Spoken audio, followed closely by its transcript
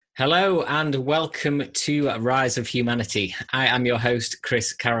Hello and welcome to Rise of Humanity. I am your host,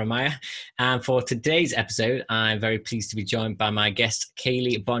 Chris Karamaya, and for today's episode, I'm very pleased to be joined by my guest,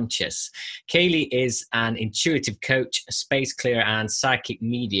 Kaylee Bonchus. Kaylee is an intuitive coach, space clearer, and psychic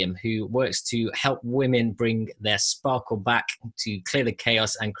medium who works to help women bring their sparkle back, to clear the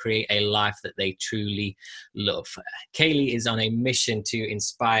chaos and create a life that they truly love. Kaylee is on a mission to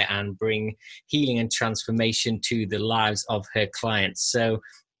inspire and bring healing and transformation to the lives of her clients. So,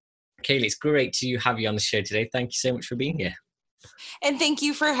 Kaylee, it's great to have you on the show today. Thank you so much for being here. And thank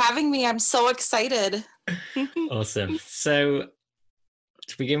you for having me. I'm so excited. Awesome. So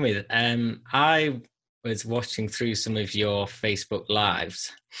to begin with, I was watching through some of your Facebook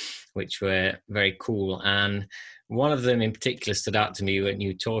Lives, which were very cool. And one of them in particular stood out to me when you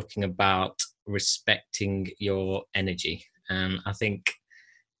were talking about respecting your energy. And I think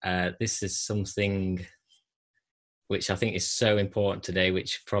this is something which I think is so important today,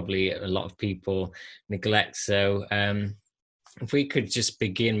 which probably a lot of people neglect. So if we could just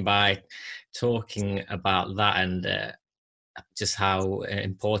begin by talking about that and just how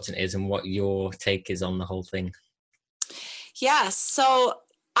important it is and what your take is on the whole thing. Yes. So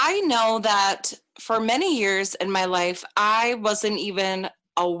I know that for many years in my life, I wasn't even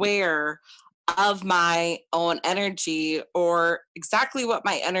aware of my own energy or exactly what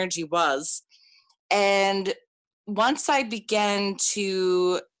my energy was. And once I began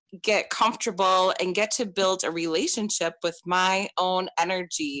to get comfortable and get to build a relationship with my own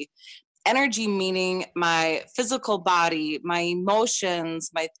energy meaning my physical body, my emotions,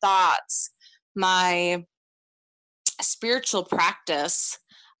 my thoughts, my spiritual practice,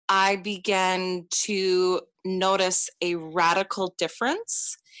 I began to notice a radical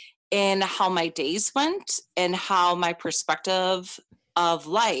difference in how my days went and how my perspective of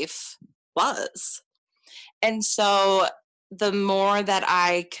life was. And so the more that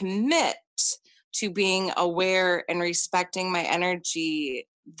I commit to being aware and respecting my energy,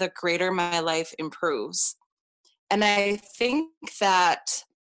 the greater my life improves. And I think that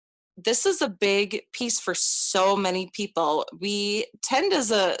this is a big piece for so many people. We tend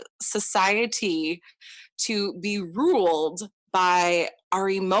as a society to be ruled by our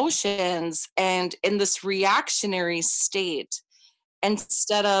emotions and in this reactionary state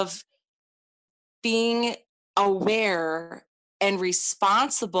instead of being aware and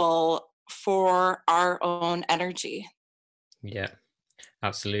responsible for our own energy. Yeah,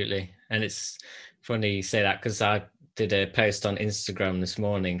 absolutely. And it's funny you say that because I did a post on Instagram this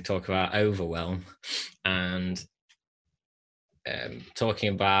morning talking about overwhelm and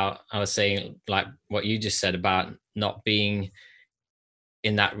talking about, I was saying like what you just said about not being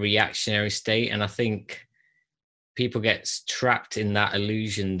in that reactionary state. And I think people get trapped in that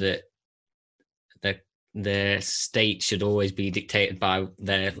illusion that their state should always be dictated by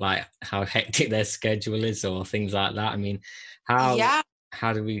their, like, how hectic their schedule is or things like that. I mean, how Yeah.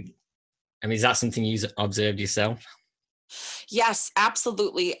 how do we, I mean, is that something you observed yourself? Yes,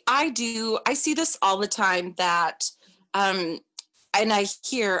 absolutely. I do. I see this all the time that um and I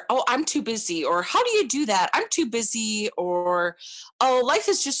hear, "Oh, I'm too busy," or "How do you do that? I'm too busy," or "Oh, life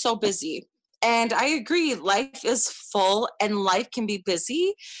is just so busy." And I agree, life is full and life can be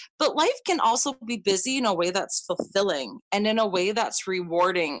busy, but life can also be busy in a way that's fulfilling and in a way that's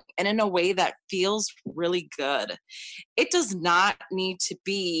rewarding and in a way that feels really good. It does not need to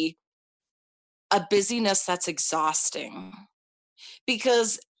be a busyness that's exhausting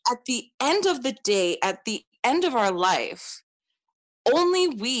because at the end of the day, at the end of our life, only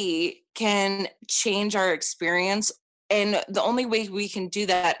we can change our experience. And the only way we can do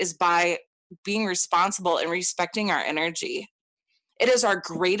that is by being responsible and respecting our energy. It is our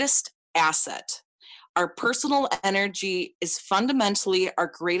greatest asset. Our personal energy is fundamentally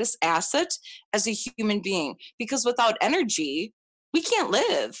our greatest asset as a human being because without energy, we can't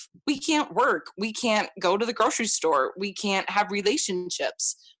live. We can't work. We can't go to the grocery store. We can't have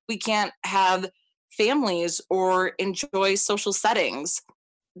relationships. We can't have families or enjoy social settings.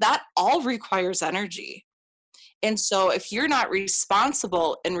 That all requires energy. And so if you're not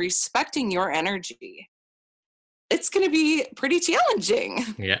responsible and respecting your energy, it's going to be pretty challenging.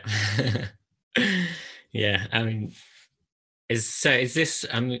 Yeah. Yeah, I mean, is this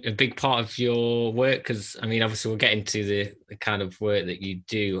a big part of your work? Because I mean, obviously we'll get into the kind of work that you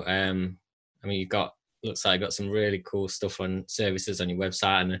do. I mean, you've got, looks like you've got some really cool stuff on services on your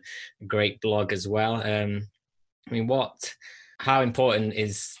website and a great blog as well. I mean, how important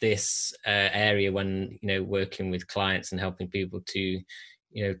is this area when, you know, working with clients and helping people to, you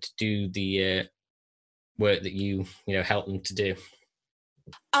know, to do the work that you know, help them to do?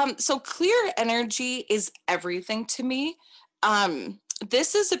 So clear energy is everything to me.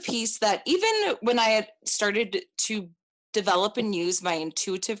 this is a piece that even when I had started to develop and use my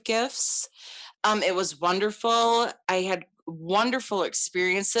intuitive gifts, it was wonderful. I had wonderful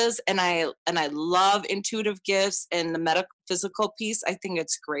experiences, and I love intuitive gifts and the metaphysical piece. I think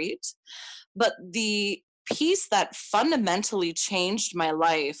it's great. But the piece that fundamentally changed my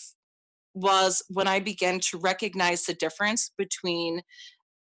life was when I began to recognize the difference between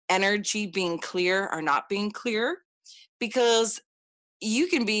energy being clear or not being clear. Because you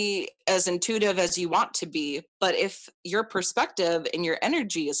can be as intuitive as you want to be, but if your perspective and your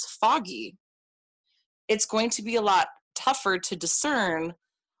energy is foggy, it's going to be a lot tougher to discern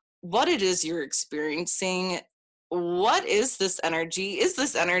what it is you're experiencing. What is this energy? Is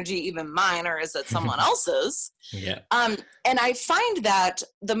this energy even mine, or is it someone else's? Yeah. And I find that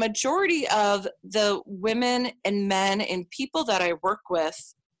the majority of the women and men and people that I work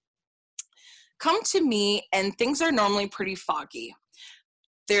with come to me and things are normally pretty foggy.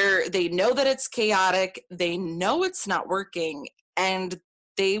 They know that it's chaotic, they know it's not working, and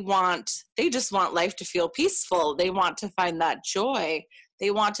they just want life to feel peaceful. They want to find that joy. They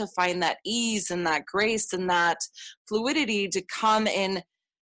want to find that ease and that grace and that fluidity to come and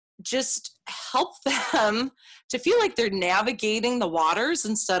just help them to feel like they're navigating the waters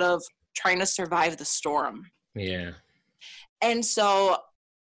instead of trying to survive the storm. Yeah. And so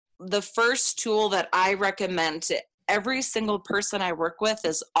the first tool that I recommend to every single person I work with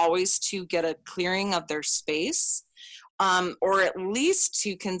is always to get a clearing of their space, or at least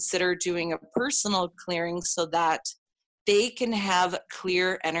to consider doing a personal clearing so that they can have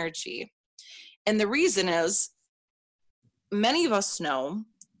clear energy. And the reason is, many of us know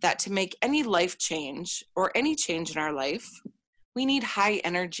that to make any life change or any change in our life, we need high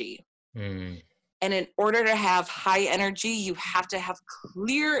energy. Mm. And in order to have high energy, you have to have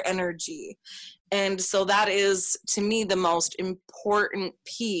clear energy. And so that is, to me, the most important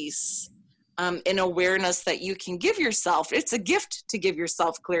piece in awareness that you can give yourself. It's a gift to give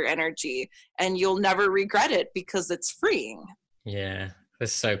yourself clear energy, and you'll never regret it because it's freeing. Yeah,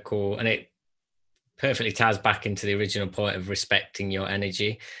 that's so cool. And it perfectly ties back into the original point of respecting your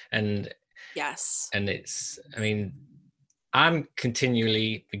energy. Yes. And it's, I mean, I'm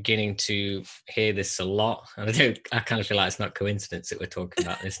continually beginning to hear this a lot. And I kind of feel like it's not coincidence that we're talking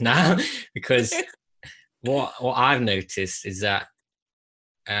about this now, because what I've noticed is that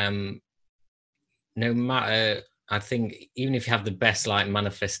no matter, I think even if you have the best like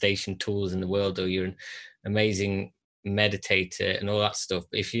manifestation tools in the world, or you're an amazing meditator and all that stuff,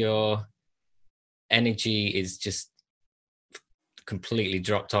 but if your energy is just completely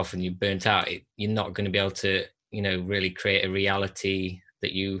dropped off and you're burnt out, you're not going to be able to, really create a reality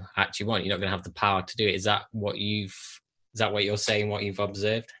that you actually want. You're not going to have the power to do it. Is that what you're saying, what you've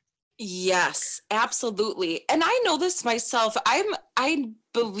observed? Yes, absolutely. And I know this myself. I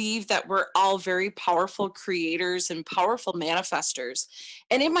believe that we're all very powerful creators and powerful manifestors.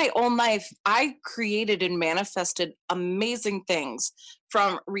 And in my own life, I created and manifested amazing things,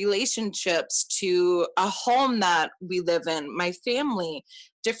 from relationships to a home that we live in, my family,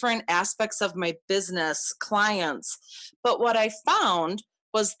 different aspects of my business, clients. But what I found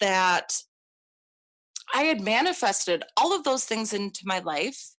was that I had manifested all of those things into my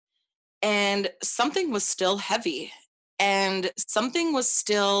life, and something was still heavy, and something was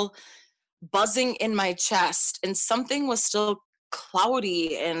still buzzing in my chest, and something was still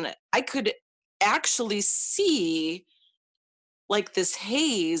cloudy, and I could actually see like this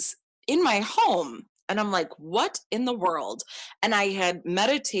haze in my home. And I'm like, what in the world? And I had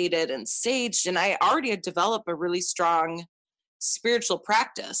meditated and saged, and I already had developed a really strong spiritual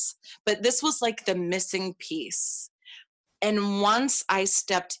practice, but this was like the missing piece. And once I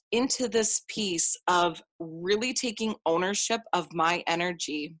stepped into this piece of really taking ownership of my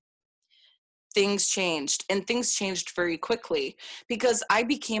energy, things changed, and things changed very quickly, because I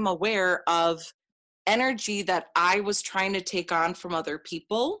became aware of energy that I was trying to take on from other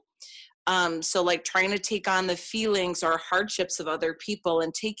people. So, like trying to take on the feelings or hardships of other people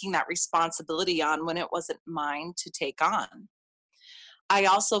and taking that responsibility on when it wasn't mine to take on. I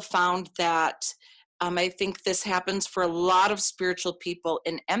also found that I think this happens for a lot of spiritual people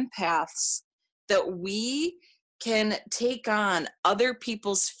and empaths, that we can take on other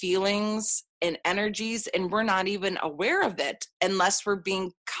people's feelings and energies, and we're not even aware of it unless we're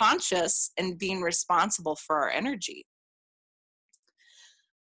being conscious and being responsible for our energy.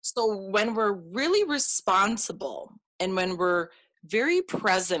 So when we're really responsible and when we're very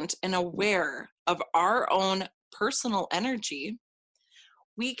present and aware of our own personal energy,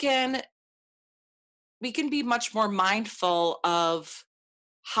 we can be much more mindful of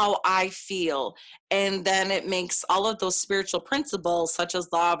how I feel. And then it makes all of those spiritual principles, such as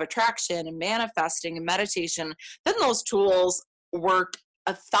law of attraction and manifesting and meditation, then those tools work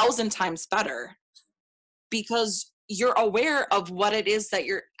 1,000 times better because you're aware of what it is that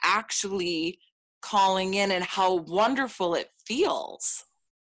you're actually calling in and how wonderful it feels.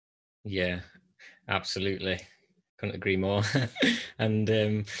 Yeah, absolutely. Couldn't agree more. And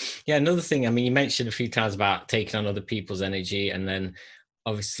yeah, another thing, I mean, you mentioned a few times about taking on other people's energy, and then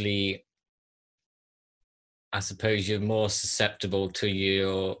obviously, I suppose you're more susceptible to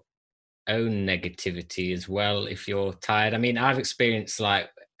your own negativity as well if you're tired. I mean, I've experienced like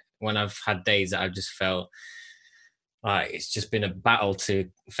when I've had days that I've just felt like it's just been a battle to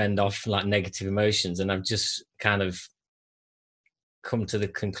fend off like negative emotions, and I've just kind of come to the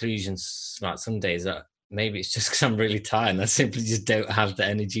conclusions like some days that maybe it's just because I'm really tired and I simply just don't have the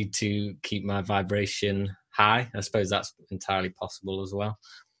energy to keep my vibration high. I suppose that's entirely possible as well.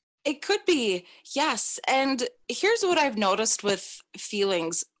 It could be, yes. And here's what I've noticed with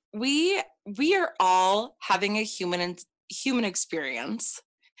feelings. We are all having a human experience.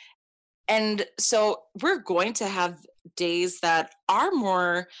 And so we're going to have days that are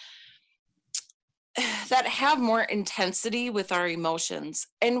more that have more intensity with our emotions.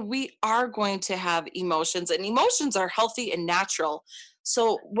 And we are going to have emotions, and emotions are healthy and natural.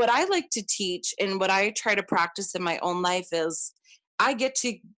 So what I like to teach and what I try to practice in my own life is I get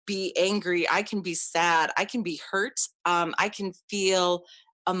to be angry, I can be sad, I can be hurt, I can feel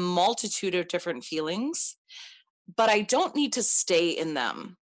a multitude of different feelings, but I don't need to stay in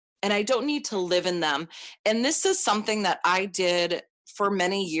them and I don't need to live in them. And this is something that I did for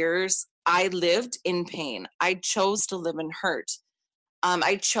many years. I lived in pain. I chose to live in hurt.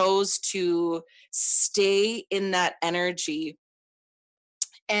 I chose to stay in that energy.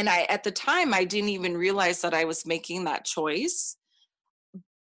 And at the time, I didn't even realize that I was making that choice.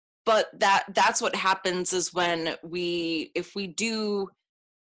 But that's what happens is when if we do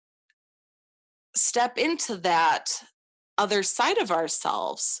step into that other side of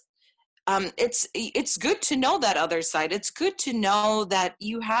ourselves, it's good to know that other side. It's good to know that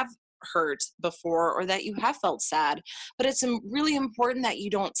you have hurt before or that you have felt sad, but it's really important that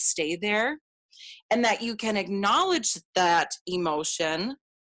you don't stay there and that you can acknowledge that emotion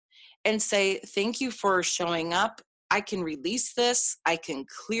and say, thank you for showing up. I can release this. I can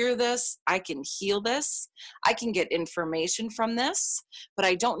clear this. I can heal this. I can get information from this, but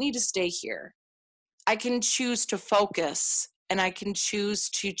I don't need to stay here. I can choose to focus and I can choose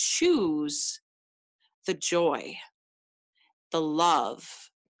to choose the joy, the love,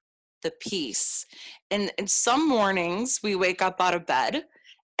 the peace. And some mornings we wake up out of bed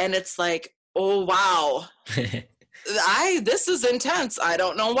and it's like, oh wow, this is intense. I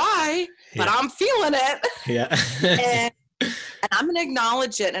don't know why, but Yeah. I'm feeling it. Yeah. and, and I'm going to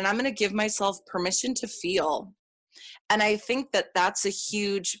acknowledge it and I'm going to give myself permission to feel. And I think that that's a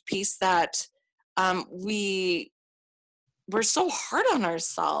huge piece that we're so hard on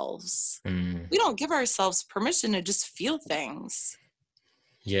ourselves. Mm, We don't give ourselves permission to just feel things.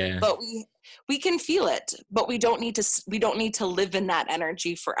 yeah. But we can feel it, but we don't need to live in that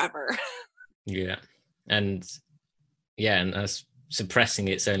energy forever. Yeah. And yeah, and us suppressing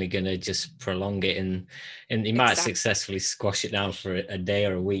it's only going to just prolong it, and you might Exactly. successfully squash it down for a day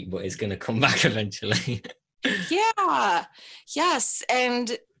or a week, but it's going to come back eventually. Yeah. Yes.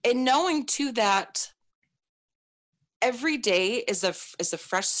 And knowing too that every day is a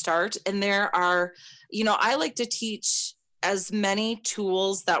fresh start, and there are, I like to teach as many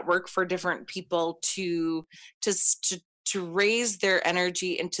tools that work for different people to to raise their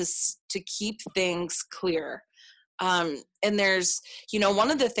energy and to keep things clear. And there's,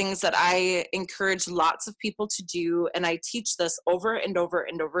 one of the things that I encourage lots of people to do, and I teach this over and over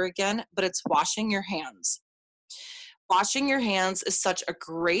and over again, but it's washing your hands. Washing your hands is such a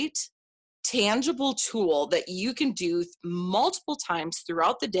great tangible tool that you can do multiple times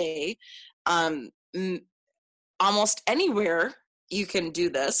throughout the day. Um, Almost anywhere you can do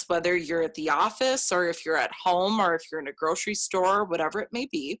this, whether you're at the office or if you're at home or if you're in a grocery store, whatever it may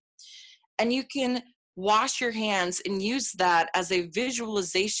be. And you can wash your hands and use that as a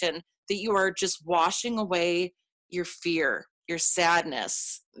visualization that you are just washing away your fear, your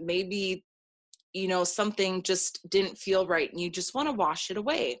sadness. Maybe, something just didn't feel right and you just want to wash it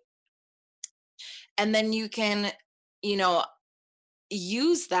away. And then you can, you know,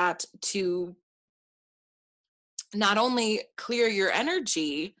 use that to not only clear your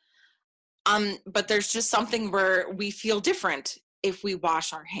energy, but there's just something where we feel different if we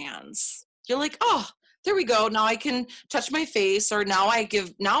wash our hands. You're like, oh, there we go. Now I can touch my face, or now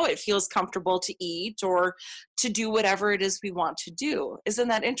it feels comfortable to eat or to do whatever it is we want to do. Isn't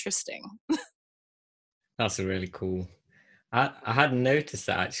that interesting? That's a really cool. I hadn't noticed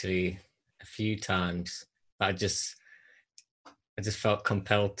that actually a few times. I just felt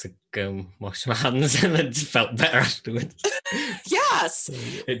compelled to go and wash my hands, and I just felt better afterwards. Yes.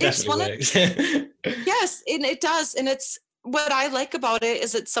 It definitely works. Yes, and it does. And it's what I like about it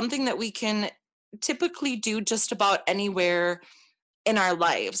is it's something that we can typically do just about anywhere in our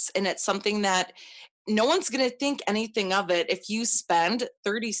lives. And it's something that no one's going to think anything of it if you spend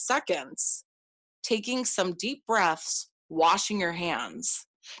 30 seconds taking some deep breaths, washing your hands.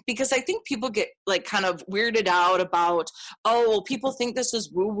 Because I think people get like kind of weirded out about, oh, well, people think this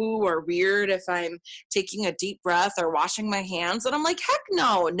is woo woo or weird if I'm taking a deep breath or washing my hands. And I'm like, heck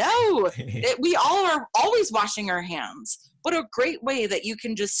no. We all are always washing our hands. What a great way that you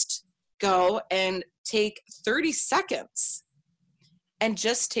can just go and take 30 seconds and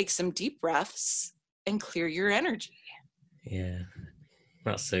just take some deep breaths and clear your energy. Yeah,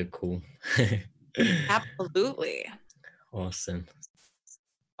 that's so cool. Absolutely. Awesome.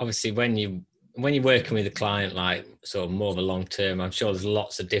 Obviously, when you're working with a client, like sort of more of a long term, I'm sure there's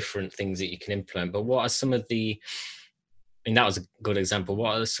lots of different things that you can implement. But what are some of the? I mean, that was a good example.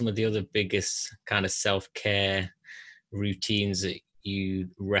 What are some of the other biggest kind of self-care routines that you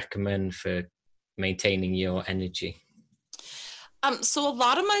recommend for maintaining your energy? So a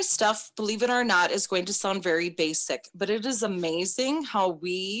lot of my stuff, believe it or not, is going to sound very basic, but it is amazing how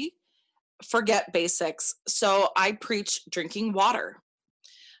we forget basics. So I preach drinking water.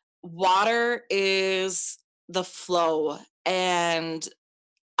 Water is the flow, and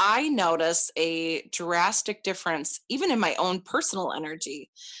I notice a drastic difference, even in my own personal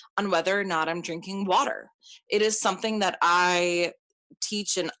energy, on whether or not I'm drinking water. It is something that I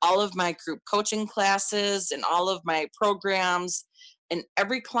teach in all of my group coaching classes and all of my programs. And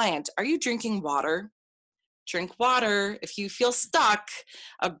every client, are you drinking water? Drink water. If you feel stuck,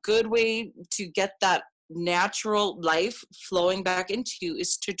 a good way to get that natural life flowing back into you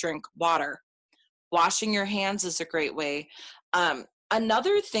is to drink water. Washing your hands is a great way.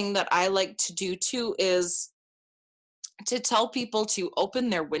 Another thing that I like to do too is to tell people to open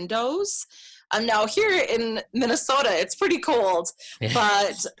their windows. Now here in Minnesota, it's pretty cold, Yeah.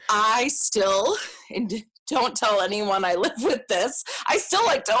 but I still, and don't tell anyone I live with this, I still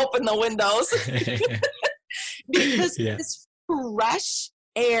like to open the windows because Yeah. it's fresh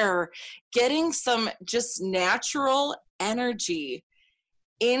air, getting some just natural energy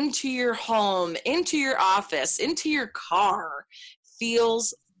into your home, into your office, into your car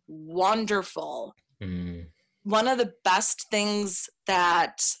feels wonderful. Mm. One of the best things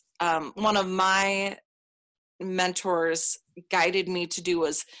that one of my mentors guided me to do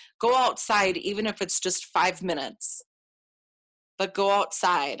was go outside, even if it's just 5 minutes, but go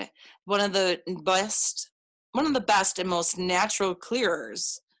outside. One of the best and most natural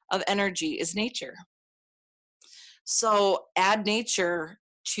clearers of energy is nature. So add nature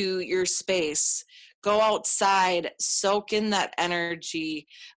to your space. Go outside, soak in that energy,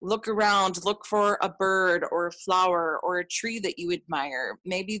 look around, look for a bird or a flower or a tree that you admire.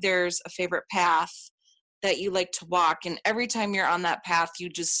 Maybe there's a favorite path that you like to walk, and every time you're on that path, you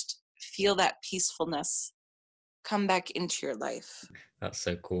just feel that peacefulness come back into your life. That's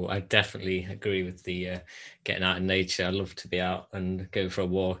so cool. I definitely agree with the getting out in nature. I love to be out and go for a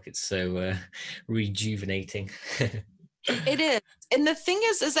walk. It's so rejuvenating. It is. And the thing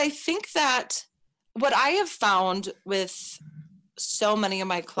is I think that what I have found with so many of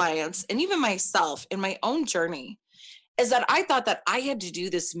my clients and even myself in my own journey is that I thought that I had to do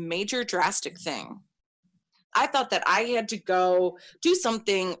this major drastic thing. I thought that I had to go do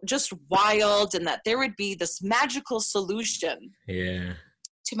something just wild and that there would be this magical solution Yeah.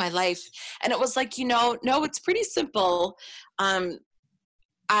 to my life. And it was like, no, it's pretty simple. I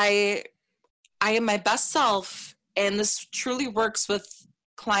am my best self, and this truly works with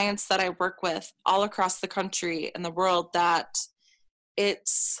clients that I work with all across the country and the world, that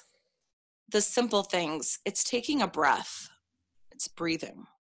it's the simple things. It's taking a breath. It's breathing.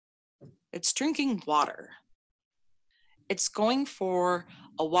 It's drinking water. It's going for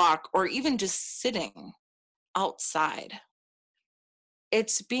a walk or even just sitting outside.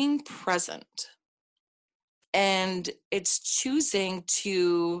 It's being present. And it's choosing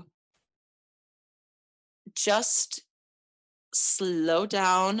to just slow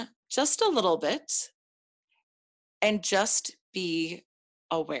down just a little bit and just be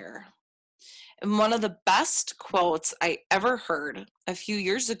aware. And one of the best quotes I ever heard a few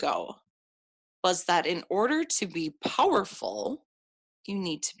years ago was that in order to be powerful, you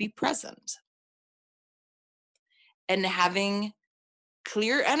need to be present. And having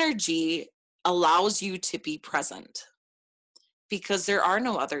clear energy allows you to be present because there are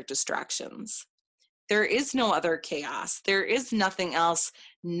no other distractions. There is no other chaos. There is nothing else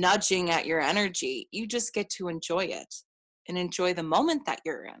nudging at your energy. You just get to enjoy it and enjoy the moment that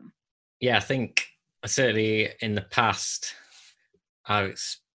you're in. Yeah, I think certainly in the past, I've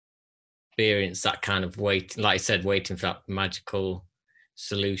experienced that kind of wait, like I said, waiting for that magical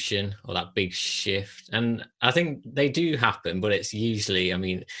solution or that big shift. And I think they do happen, but it's usually, I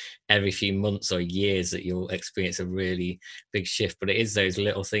mean, every few months or years that you'll experience a really big shift. But it is those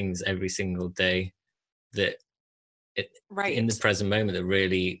little things every single day that in the Right. present moment that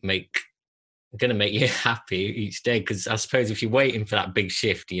really going to make you happy each day. Because I suppose if you're waiting for that big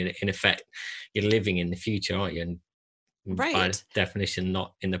shift, you in effect you're living in the future, aren't you? And by Right. definition,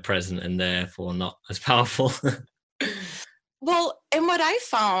 not in the present, and therefore not as powerful. Well, and what I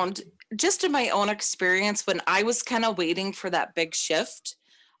found just in my own experience when I was kind of waiting for that big shift,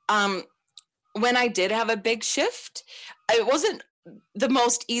 um, when I did have a big shift, it wasn't the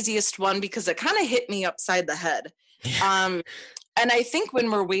most easiest one because it kind of hit me upside the head. Yeah. And I think when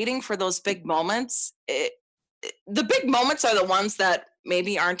we're waiting for those big moments, the big moments are the ones that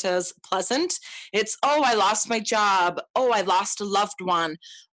maybe aren't as pleasant. It's, oh, I lost my job. Oh, I lost a loved one.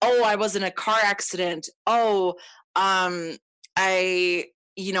 Oh, I was in a car accident. Oh, I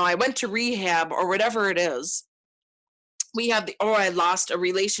went to rehab or whatever it is. We have I lost a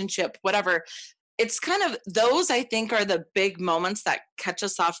relationship, whatever. It's kind of those, I think, are the big moments that catch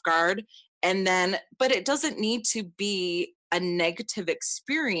us off guard. And then, but it doesn't need to be a negative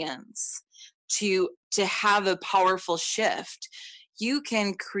experience to have a powerful shift. You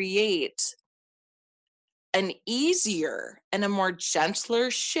can create an easier and a more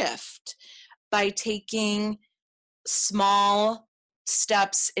gentler shift by taking small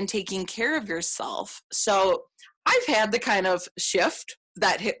steps and taking care of yourself. So I've had the kind of shift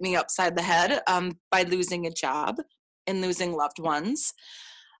that hit me upside the head by losing a job and losing loved ones.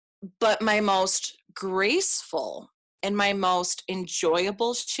 But my most graceful and my most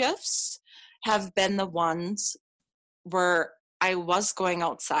enjoyable shifts have been the ones where I was going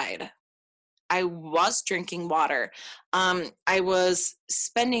outside. I was drinking water. I was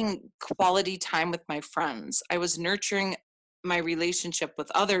spending quality time with my friends. I was nurturing my relationship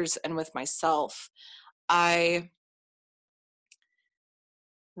with others and with myself. I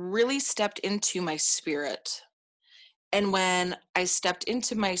really stepped into my spirit. And when I stepped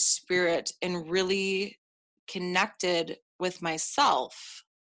into my spirit and really connected with myself,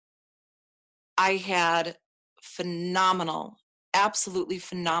 I had phenomenal, absolutely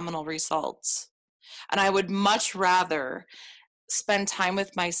phenomenal results. And I would much rather spend time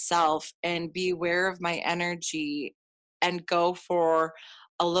with myself and be aware of my energy and go for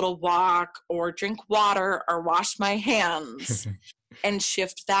a little walk or drink water or wash my hands and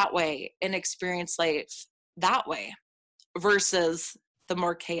shift that way and experience life that way versus the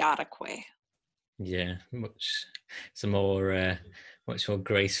more chaotic way. Yeah, it's a much more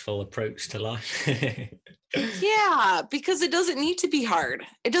graceful approach to life. Yeah, because it doesn't need to be hard.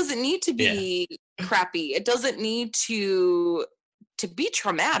 It doesn't need to Yeah, be crappy. It doesn't need to be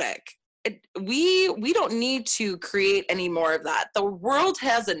traumatic. We don't need to create any more of that. The world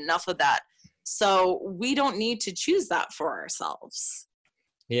has enough of that. So we don't need to choose that for ourselves.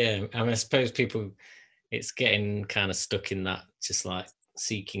 yeah. I mean, I suppose people, it's getting kind of stuck in that, just like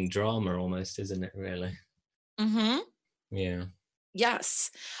seeking drama, almost, isn't it? Really? Mhm. Yeah.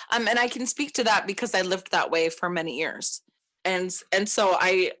 Yes. And I can speak to that because I lived that way for many years. And so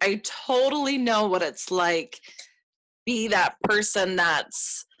I totally know what it's like be that person that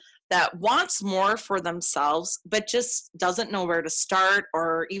wants more for themselves but just doesn't know where to start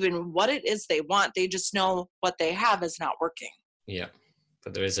or even what it is they want. They just know what they have is not working. Yeah,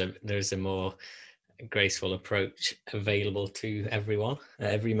 but there is a more graceful approach available to everyone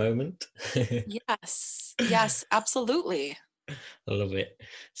at every moment. I Yes. Yes, absolutely. love it.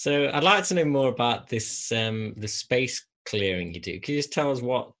 So I'd like to know more about this the space clearing you do. Can you just tell us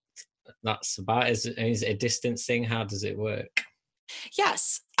what that's about? Is it a distance thing? How does it work?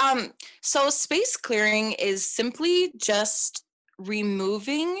 Yes. So space clearing is simply just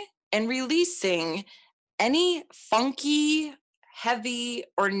removing and releasing any funky, heavy,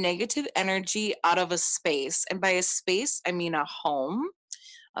 or negative energy out of a space. And by a space, I mean a home,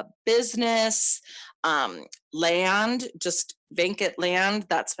 a business, land, just vacant land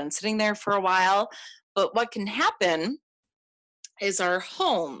that's been sitting there for a while. But what can happen is our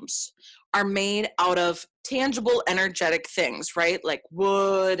homes are made out of tangible energetic things, right? Like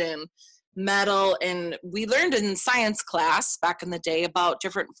wood and metal, and we learned in science class back in the day about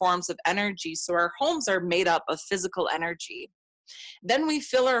different forms of energy. So our homes are made up of physical energy. Then we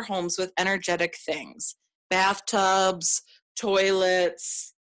fill our homes with energetic things: bathtubs,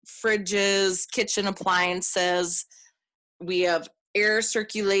 toilets, fridges, kitchen appliances. We have air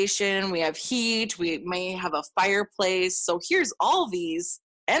circulation, we have heat, we may have a fireplace. So here's all these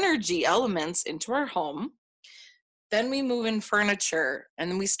energy elements into our home. Then we move in furniture and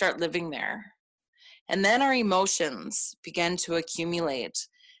then we start living there. And then our emotions begin to accumulate.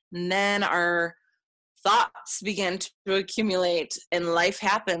 And then our thoughts begin to accumulate and life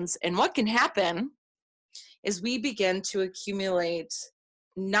happens. And what can happen is we begin to accumulate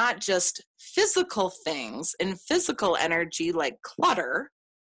not just physical things and physical energy like clutter,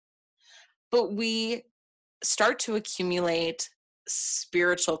 but we start to accumulate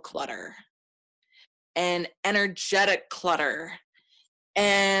spiritual clutter and energetic clutter.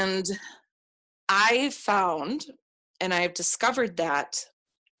 And I found, and I've discovered that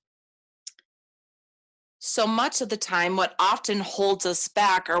so much of the time, what often holds us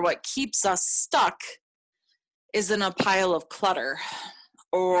back or what keeps us stuck is in a pile of clutter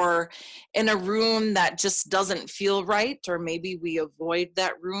or in a room that just doesn't feel right, or maybe we avoid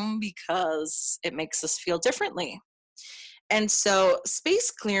that room because it makes us feel differently. And so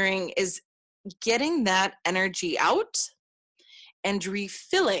space clearing is getting that energy out and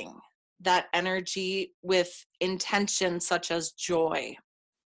refilling that energy with intentions such as joy,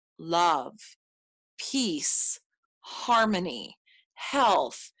 love, peace, harmony,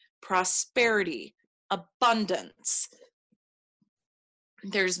 health, prosperity, abundance.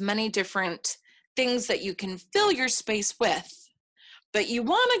 There's many different things that you can fill your space with, but you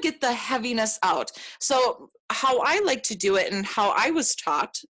want to get the heaviness out. So how I like to do it and how I was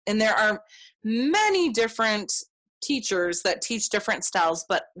taught, and there are many different teachers that teach different styles,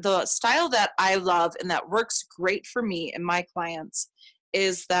 but the style that I love and that works great for me and my clients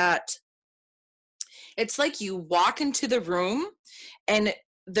is that it's like you walk into the room and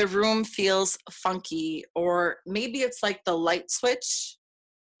the room feels funky, or maybe it's like the light switch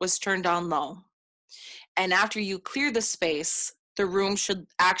was turned on low. And after you clear the space, the room should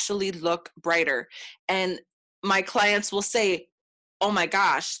actually look brighter. And my clients will say, oh my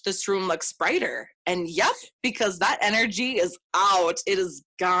gosh, this room looks brighter. And yep, because that energy is out, it is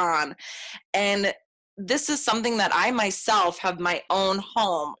gone. And this is something that I myself have my own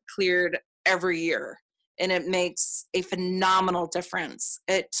home cleared every year. And it makes a phenomenal difference.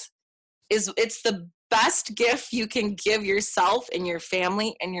 It's the best gift you can give yourself and your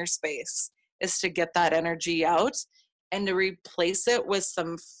family and your space, is to get that energy out and to replace it with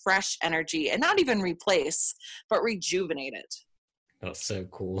some fresh energy, and not even replace, but rejuvenate it. That's so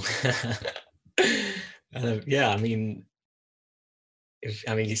cool. Yeah, I mean,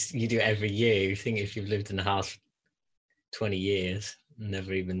 you do it every year. You think if you've lived in a house 20 years,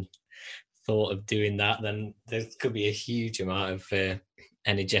 never even thought of doing that, then there could be a huge amount of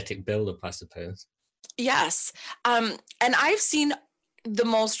energetic buildup, I suppose. Yes. And I've seen the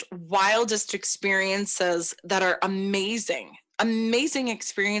most wildest experiences that are amazing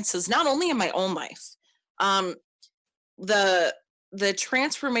experiences, not only in my own life. The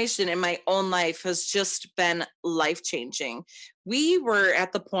transformation in my own life has just been life-changing. We were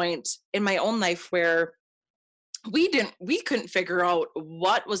at the point in my own life where we couldn't figure out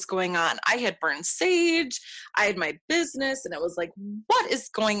what was going on. I had burned sage, I had my business, and it was like, what is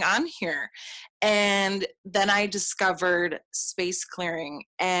going on here? And then I discovered space clearing,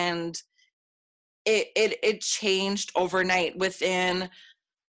 and it changed overnight. Within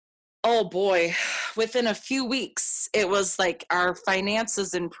a few weeks, it was like our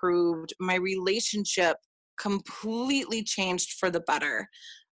finances improved, my relationship completely changed for the better.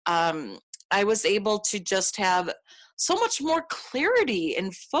 I was able to just have so much more clarity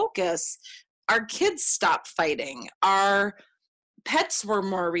and focus. Our kids stopped fighting. Our pets were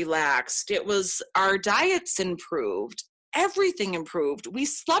more relaxed. It was our diets improved. Everything improved. We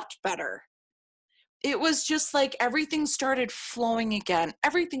slept better. It was just like everything started flowing again.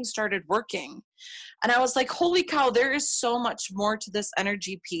 Everything started working. And I was like, holy cow, there is so much more to this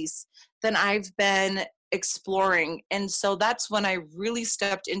energy piece than I've been exploring. And so that's when I really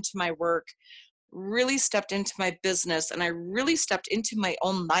stepped into my work, really stepped into my business, and I really stepped into my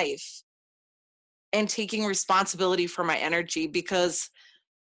own life and taking responsibility for my energy, because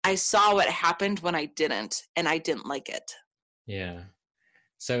I saw what happened when I didn't, and I didn't like it. Yeah.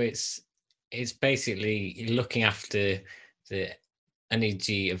 So it's basically looking after the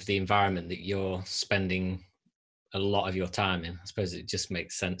energy of the environment that you're spending a lot of your time in. I suppose it just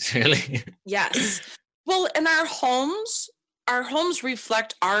makes sense, really. Yes. Well, and our homes our homes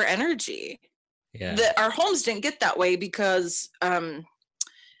reflect our energy. Yeah. Our homes didn't get that way because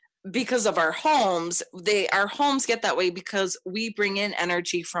of our homes. Our homes get that way because we bring in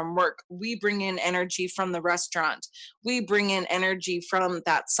energy from work. We bring in energy from the restaurant. We bring in energy from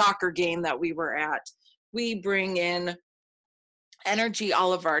that soccer game that we were at. We bring in energy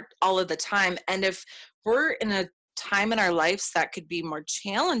all of the time. And if we're in a time in our lives that could be more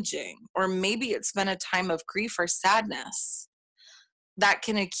challenging, or maybe it's been a time of grief or sadness, that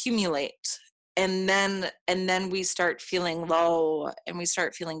can accumulate, and then we start feeling low, and we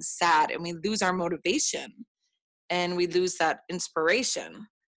start feeling sad, and we lose our motivation, and we lose that inspiration.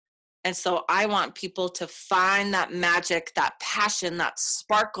 And so I want people to find that magic, that passion, that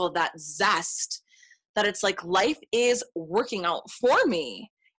sparkle, that zest, that it's like life is working out for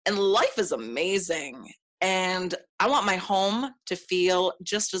me, and life is amazing, and I want my home to feel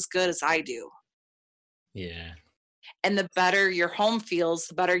just as good as I do. Yeah. And the better your home feels,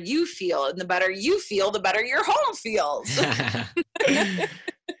 the better you feel. And the better you feel, the better your home feels.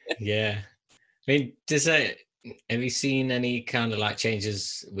 Yeah. I mean, have you seen any kind of like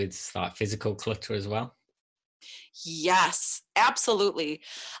changes with like physical clutter as well? Yes, absolutely.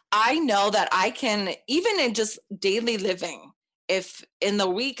 I know that I can, even in just daily living, if in the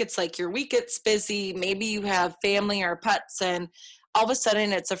week it's like your week gets busy, maybe you have family or pets, and all of a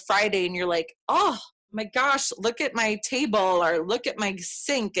sudden it's a Friday and you're like, oh my gosh, look at my table or look at my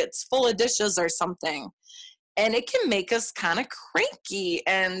sink, it's full of dishes or something. And it can make us kind of cranky.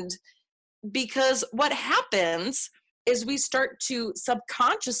 And because what happens is we start to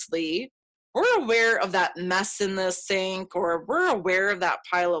subconsciously, we're aware of that mess in the sink, or we're aware of that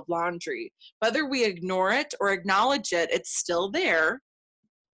pile of laundry. Whether we ignore it or acknowledge it, it's still there,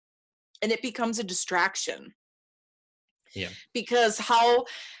 and it becomes a distraction. Yeah. Because how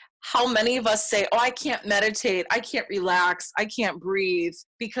many of us say, oh, I can't meditate, I can't relax, I can't breathe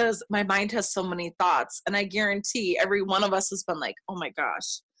because my mind has so many thoughts. And I guarantee every one of us has been like, oh my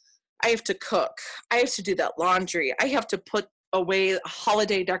gosh, I have to cook, I have to do that laundry, I have to put away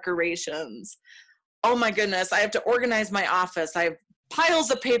holiday decorations. Oh my goodness, I have to organize my office. I have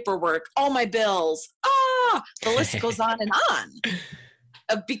piles of paperwork, all my bills. The list goes on and on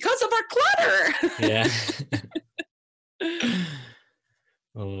because of our clutter. Yeah.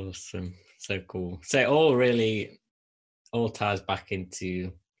 Awesome. So cool. So it all ties back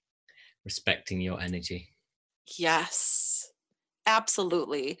into respecting your energy. Yes,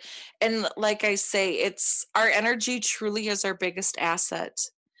 absolutely. And like I say, it's our energy truly is our biggest asset.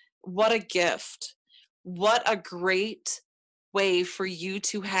 What a gift. What a great way for you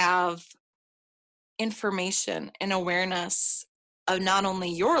to have information and awareness of not only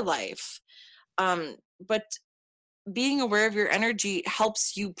your life, but being aware of your energy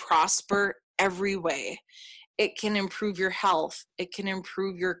helps you prosper every way. It can improve your health, it can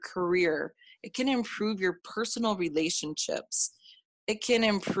improve your career, it can improve your personal relationships, it can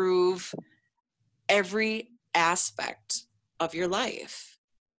improve every aspect of your life.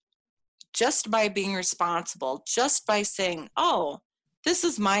 Just by being responsible, just by saying, oh, this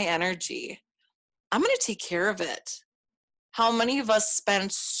is my energy, I'm going to take care of it. How many of us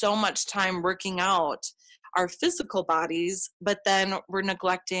spend so much time working out our physical bodies, but then we're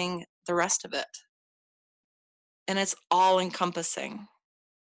neglecting the rest of it? And it's all encompassing.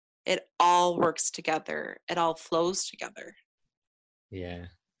 It all works together. It all flows together. Yeah,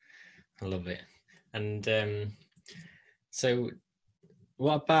 I love it. And so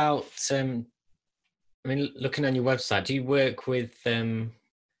what about, I mean, looking on your website, do you work with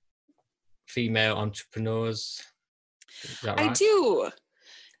female entrepreneurs? Is that right? I do.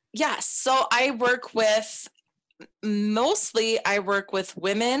 Yes. So I work with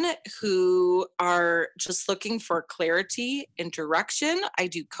women who are just looking for clarity and direction. I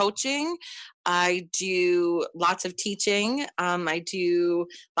do coaching. I do lots of teaching. I do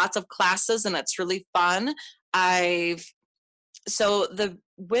lots of classes, and it's really fun. So the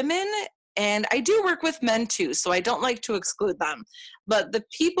women, and I do work with men too, so I don't like to exclude them. But the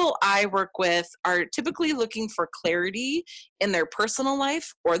people I work with are typically looking for clarity in their personal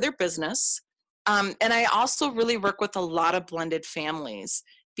life or their business. And I also really work with a lot of blended families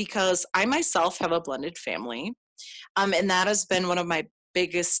because I myself have a blended family. And that has been one of my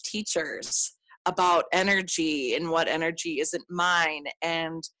biggest teachers about energy and what energy isn't mine,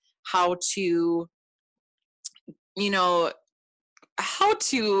 and how to, how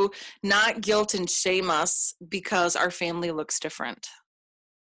to not guilt and shame us because our family looks different.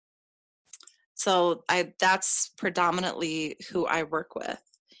 So that's predominantly who I work with.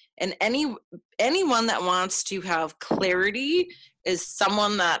 And anyone that wants to have clarity is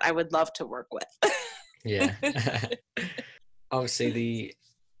someone that I would love to work with. Yeah. obviously the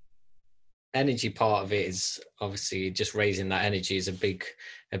energy part of it is obviously just raising that energy is a big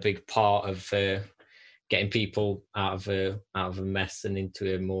part of getting people out of a mess and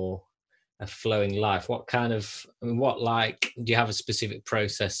into a flowing life. What kind of, I mean, what, like, do you have a specific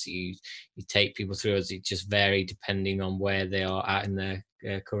process you take people through, or does it just vary depending on where they are at in their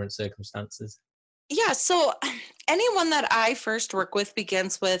current circumstances? Yeah, so anyone that I first work with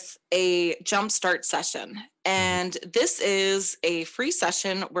begins with a jumpstart session. Mhm. And this is a free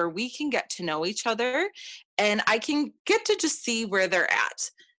session where we can get to know each other and I can get to just see where they're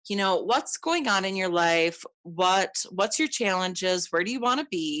at. You know, what's going on in your life? What's your challenges? Where do you want to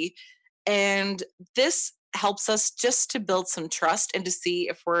be? And this helps us just to build some trust and to see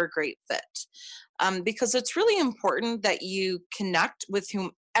if we're a great fit. Because it's really important that you connect with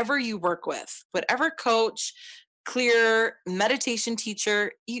whomever you work with, whatever coach, clear meditation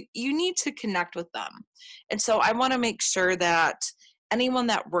teacher, you need to connect with them. And so I want to make sure that anyone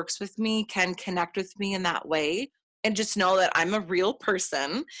that works with me can connect with me in that way and just know that I'm a real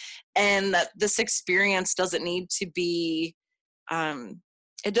person and that this experience doesn't need to be um,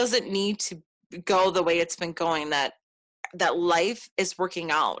 it doesn't need to go the way it's been going, that life is working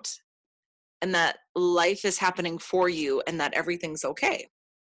out and that life is happening for you and that everything's okay.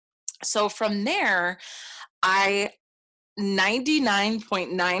 So from there, I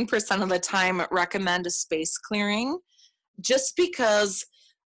 99.9% of the time recommend a space clearing just because,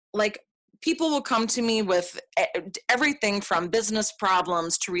 like, people will come to me with everything from business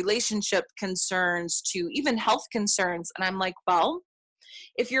problems to relationship concerns to even health concerns. And I'm like, well,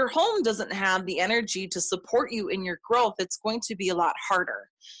 if your home doesn't have the energy to support you in your growth, it's going to be a lot harder.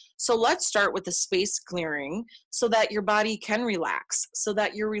 So let's start with the space clearing so that your body can relax, so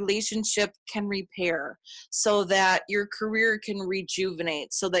that your relationship can repair, so that your career can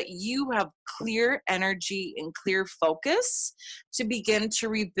rejuvenate, so that you have clear energy and clear focus to begin to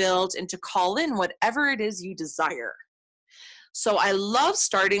rebuild and to call in whatever it is you desire. So I love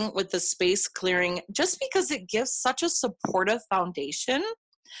starting with the space clearing just because it gives such a supportive foundation.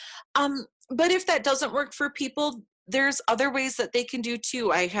 But if that doesn't work for people, there's other ways that they can do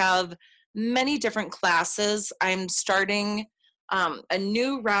too. I have many different classes. I'm starting a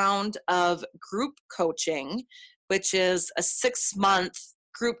new round of group coaching, which is a 6-month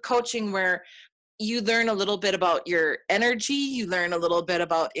group coaching where you learn a little bit about your energy, you learn a little bit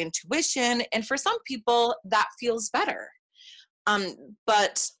about intuition, and for some people that feels better.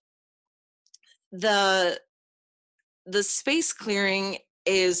 But the the space clearing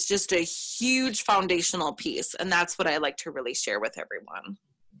is just a huge foundational piece, and that's what I like to really share with everyone.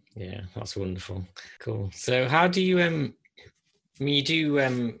 Yeah, that's wonderful. Cool. So how do you I mean, you do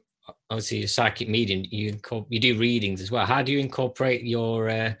obviously you're a psychic medium, you do readings as well. How do you incorporate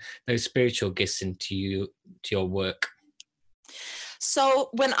your those spiritual gifts into your work? So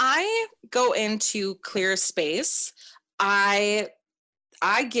when I go into clear space, I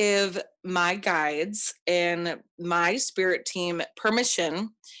I give my guides and my spirit team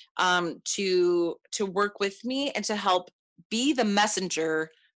permission to work with me and to help be the messenger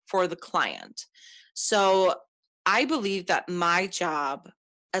for the client. So I believe that my job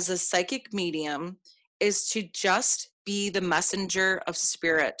as a psychic medium is to just be the messenger of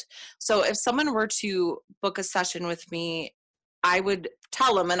spirit. So if someone were to book a session with me, I would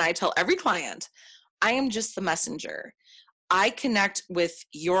tell them, and I tell every client, I am just the messenger. I connect with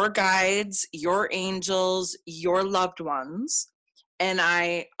your guides, your angels, your loved ones, and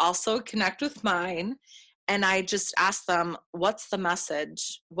I also connect with mine. And I just ask them, what's the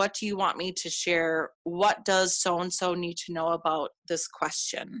message? What do you want me to share? What does so and so need to know about this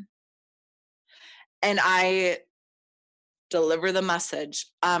question? And I deliver the message.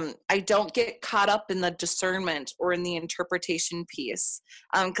 I don't get caught up in the discernment or in the interpretation piece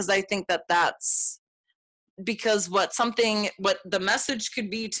because I think that that's because what the message could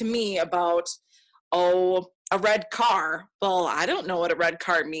be to me about, oh, a red car, well, I don't know what a red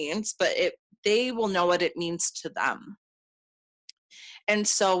car means, but they will know what it means to them. And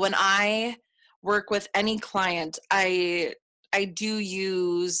so when I work with any client, I do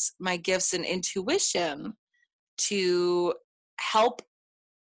use my gifts and intuition to help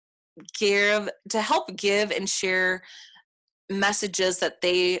give and share messages that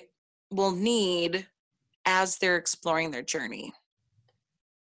they will need as they're exploring their journey.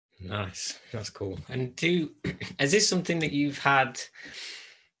 Nice, that's cool. And is this something that you've had?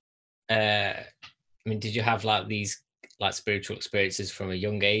 I mean, did you have like these like spiritual experiences from a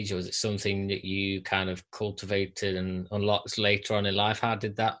young age, or was it something that you kind of cultivated and unlocked later on in life? How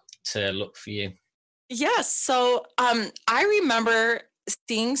did that look for you? Yes. So I remember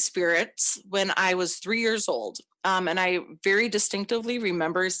seeing spirits when I was 3 years old. And I very distinctively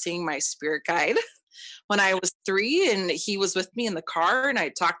remember seeing my spirit guide when I was 3, and he was with me in the car, and I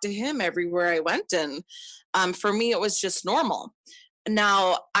talked to him everywhere I went. And for me, it was just normal.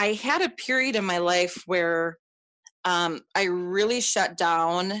 Now, I had a period in my life where I really shut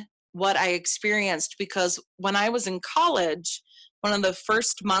down what I experienced, because when I was in college, one of the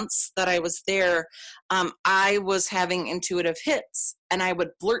first months that I was there, I was having intuitive hits and I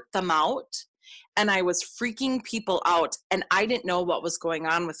would blurt them out, and I was freaking people out, and I didn't know what was going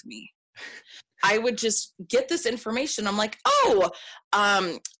on with me. I would just get this information. I'm like, oh,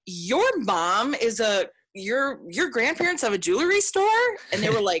 your mom is your grandparents have a jewelry store? And they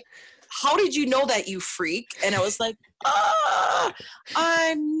were like, how did you know that, you freak? And I was like,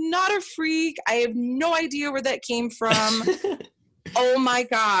 I'm not a freak. I have no idea where that came from. Oh my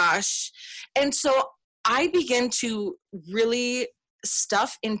gosh. And so I began to really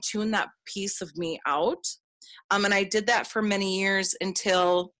stuff and tune that piece of me out. And I did that for many years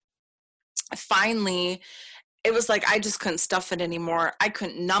until finally it was like I just couldn't stuff it anymore. I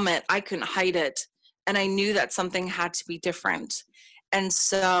couldn't numb it. I couldn't hide it. And I knew that something had to be different. And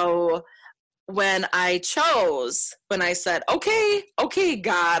so when I said, okay,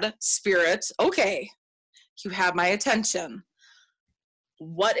 God, spirit, okay, you have my attention.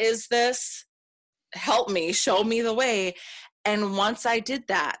 What is this? Help me, show me the way. And once I did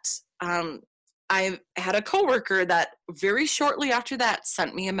that, I had a coworker that very shortly after that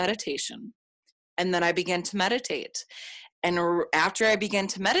sent me a meditation. And then I began to meditate. And after I began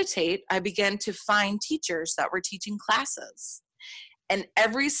to meditate, I began to find teachers that were teaching classes. And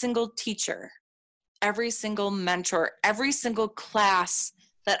every single teacher, every single mentor, every single class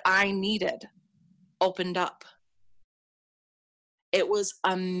that I needed opened up. It was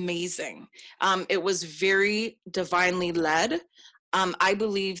amazing. It was very divinely led. I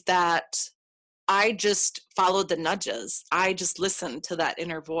believe that I just followed the nudges. I just listened to that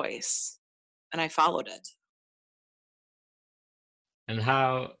inner voice and I followed it. And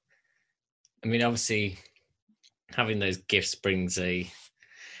how, I mean, obviously having those gifts brings a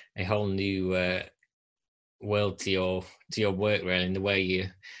whole new world to your work, really, in the way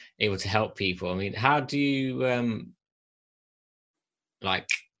you're able to help people. I mean, how do you like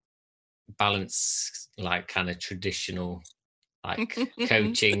balance like kind of traditional like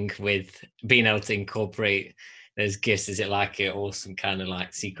coaching with being able to incorporate those gifts? Is it like an awesome kind of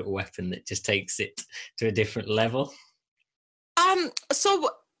like secret weapon that just takes it to a different level? So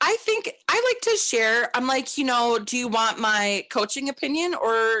I think I like to share. I'm like, do you want my coaching opinion,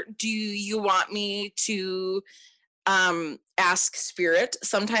 or do you want me to ask spirit?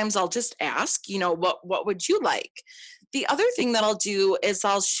 Sometimes I'll just ask, what would you like? The other thing that I'll do is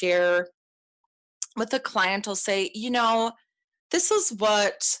I'll share with a client. I'll say, this is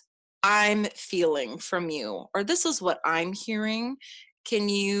what I'm feeling from you, or this is what I'm hearing. Can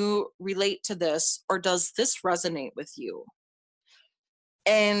you relate to this, or does this resonate with you?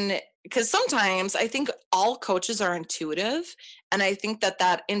 And because sometimes I think all coaches are intuitive, and I think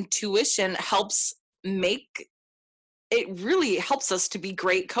that intuition really helps us to be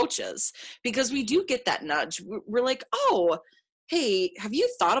great coaches, because we do get that nudge. We're like, oh, hey, have you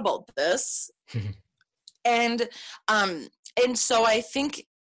thought about this? And so I think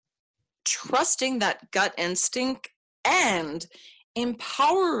trusting that gut instinct and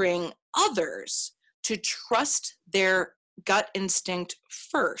empowering others to trust their gut instinct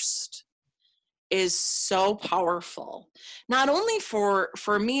first is so powerful, not only for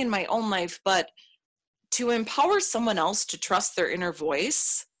me in my own life, but to empower someone else to trust their inner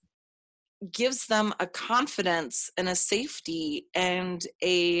voice gives them a confidence and a safety and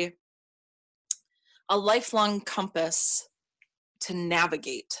a lifelong compass to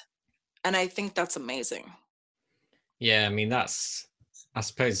navigate. And I think that's amazing. Yeah, I mean, I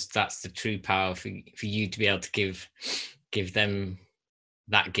suppose that's the true power for you to be able to give them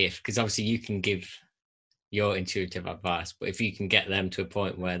that gift, because obviously you can give your intuitive advice, but if you can get them to a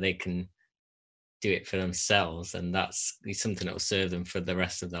point where they can do it for themselves, and that's something that will serve them for the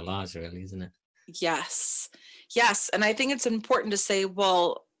rest of their lives, really, isn't it? Yes. And I think it's important to say,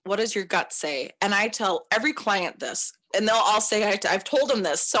 well, what does your gut say? And I tell every client this, and they'll all say, I've told them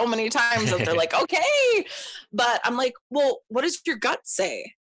this so many times that they're like, okay. But I'm like, well, what does your gut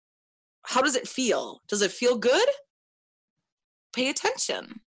say? How does it feel? Does it feel good? Pay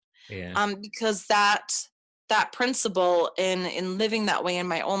attention. Yeah. Because that principle in living that way in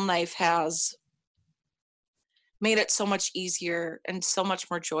my own life has made it so much easier and so much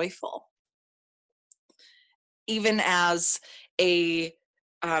more joyful. Even as in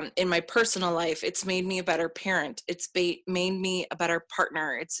my personal life, it's made me a better parent. It's made me a better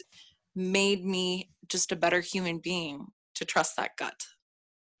partner. It's made me just a better human being to trust that gut.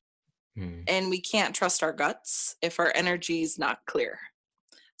 And we can't trust our guts if our energy is not clear.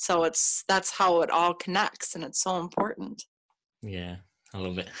 So that's how it all connects, and it's so important. Yeah, I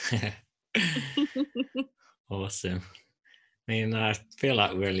love it. Awesome. I mean, I feel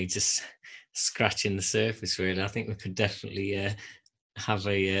like we're really just scratching the surface, really. I think we could definitely have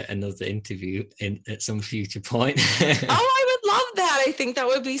another interview at some future point. Oh, I would love that. I think that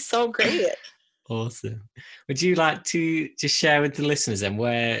would be so great. Awesome. Would you like to just share with the listeners then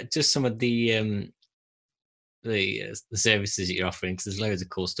where just some of the services that you're offering, because there's loads of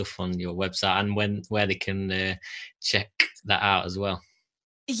cool stuff on your website, and where they can check that out as well?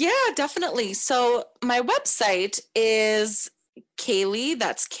 Yeah, definitely. So my website is Kahle,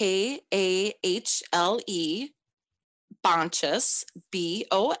 that's Kahle, Bontjes,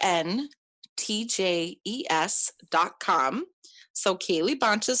 BONTJES.com. So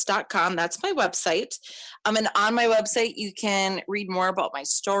KahleBontjes.com, that's my website. And on my website, you can read more about my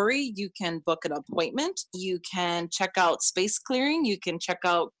story. You can book an appointment. You can check out space clearing. You can check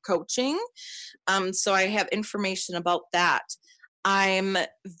out coaching. So I have information about that. I'm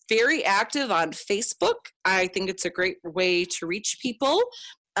very active on Facebook. I think it's a great way to reach people.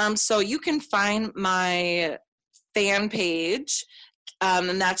 So you can find my fan page,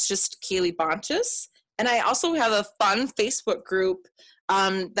 and that's just Kahle Bontjes. And I also have a fun Facebook group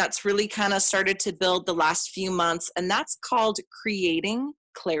that's really kind of started to build the last few months, and that's called Creating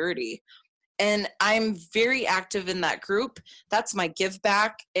Clarity. And I'm very active in that group. That's my give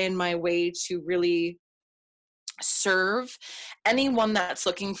back and my way to really serve anyone that's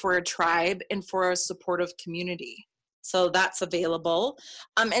looking for a tribe and for a supportive community. So that's available.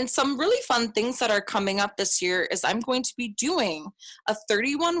 And some really fun things that are coming up this year is I'm going to be doing a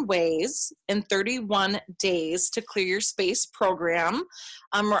 31 ways in 31 days to clear your space program,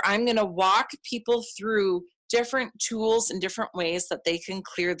 where I'm going to walk people through different tools and different ways that they can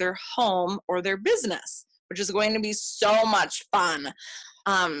clear their home or their business, which is going to be so much fun.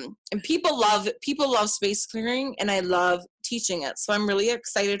 And people love space clearing, and I love teaching it. So I'm really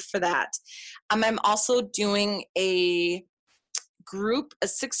excited for that. I'm also doing a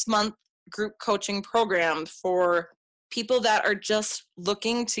 6-month group coaching program for people that are just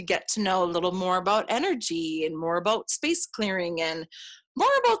looking to get to know a little more about energy and more about space clearing and more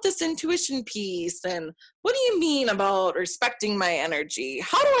about this intuition piece. And what do you mean about respecting my energy?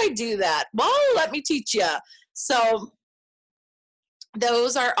 How do I do that? Well, let me teach you. So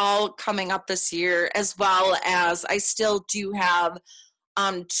those are all coming up this year, as well as I still do have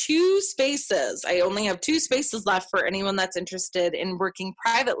 2 spaces. I only have 2 spaces left for anyone that's interested in working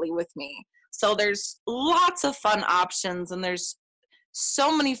privately with me. So there's lots of fun options, and there's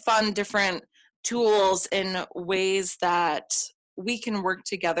so many fun different tools and ways that we can work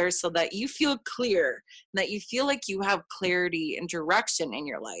together so that you feel clear, that you feel like you have clarity and direction in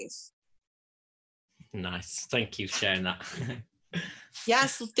your life. Nice. Thank you for sharing that.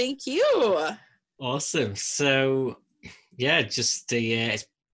 Yes, thank you. Awesome. So, yeah, just a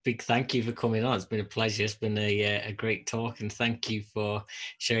big thank you for coming on. It's been a pleasure. It's been a great talk, and thank you for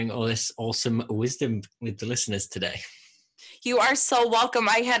sharing all this awesome wisdom with the listeners today. You are so welcome.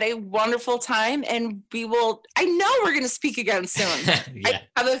 I had a wonderful time, and I know we're going to speak again soon. Yeah.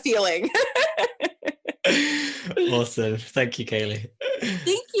 I have a feeling. Awesome. Thank you, Kahle.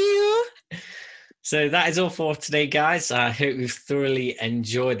 Thank you. So that is all for today, guys. I hope you've thoroughly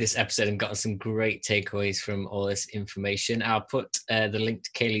enjoyed this episode and gotten some great takeaways from all this information. I'll put the link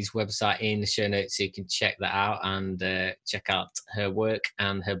to Kahle's website in the show notes so you can check that out and check out her work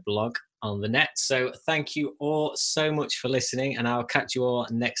and her blog on the net. So thank you all so much for listening, and I'll catch you all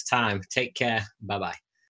next time. Take care. Bye-bye.